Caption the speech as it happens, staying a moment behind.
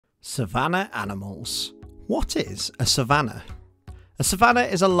Savanna animals. What is a savanna? A savanna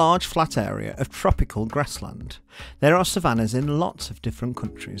is a large flat area of tropical grassland. There are savannas in lots of different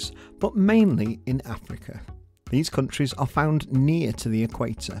countries, but mainly in Africa. These countries are found near to the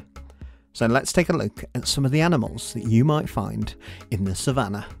equator. So let's take a look at some of the animals that you might find in the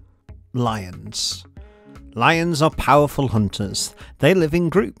savanna. Lions. Lions are powerful hunters. They live in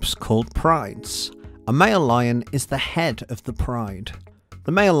groups called prides. A male lion is the head of the pride.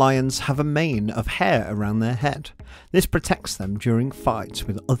 The male lions have a mane of hair around their head. This protects them during fights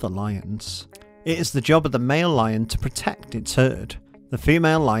with other lions. It is the job of the male lion to protect its herd. The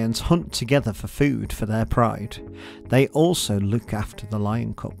female lions hunt together for food for their pride. They also look after the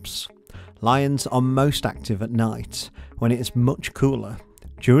lion cubs. Lions are most active at night, when it is much cooler.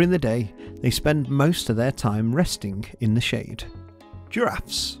 During the day, they spend most of their time resting in the shade.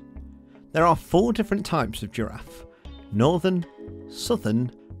 Giraffes. There are 4 different types of giraffe: northern, southern,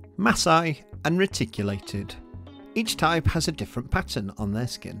 Maasai and reticulated. Each type has a different pattern on their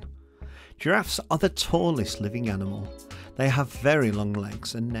skin. Giraffes are the tallest living animal. They have very long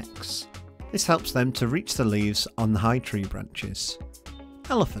legs and necks. This helps them to reach the leaves on the high tree branches.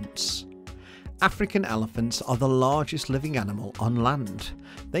 Elephants. African elephants are the largest living animal on land.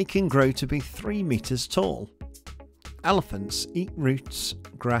 They can grow to be 3 meters tall. Elephants eat roots,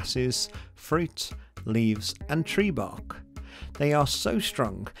 grasses, fruit, leaves and tree bark. They are so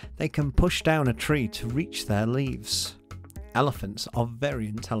strong they can push down a tree to reach their leaves. Elephants are very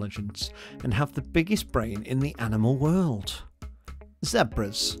intelligent and have the biggest brain in the animal world.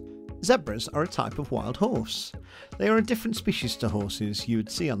 Zebras. Zebras are a type of wild horse. They are a different species to horses you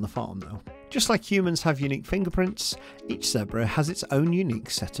would see on the farm though. Just like humans have unique fingerprints, each zebra has its own unique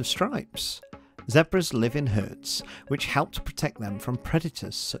set of stripes. Zebras live in herds, which help to protect them from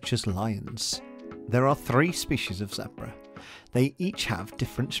predators such as lions. There are 3 species of zebra. They each have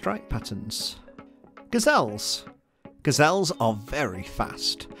different stripe patterns. Gazelles. Gazelles are very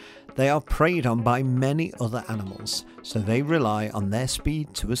fast. They are preyed on by many other animals, so they rely on their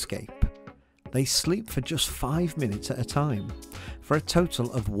speed to escape. They sleep for just 5 minutes at a time, for a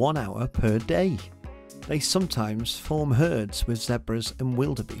total of 1 hour per day. They sometimes form herds with zebras and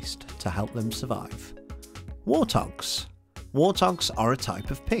wildebeest to help them survive. Warthogs. Warthogs are a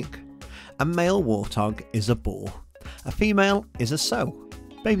type of pig. A male warthog is a boar. A female is a sow.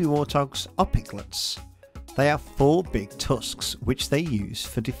 Baby warthogs are piglets. They have 4 big tusks which they use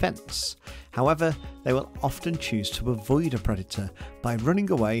for defence. However, they will often choose to avoid a predator by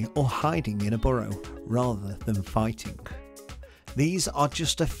running away or hiding in a burrow rather than fighting. These are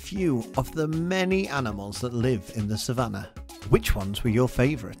just a few of the many animals that live in the savannah. Which ones were your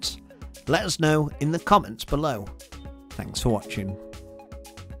favourites? Let us know in the comments below. Thanks for watching.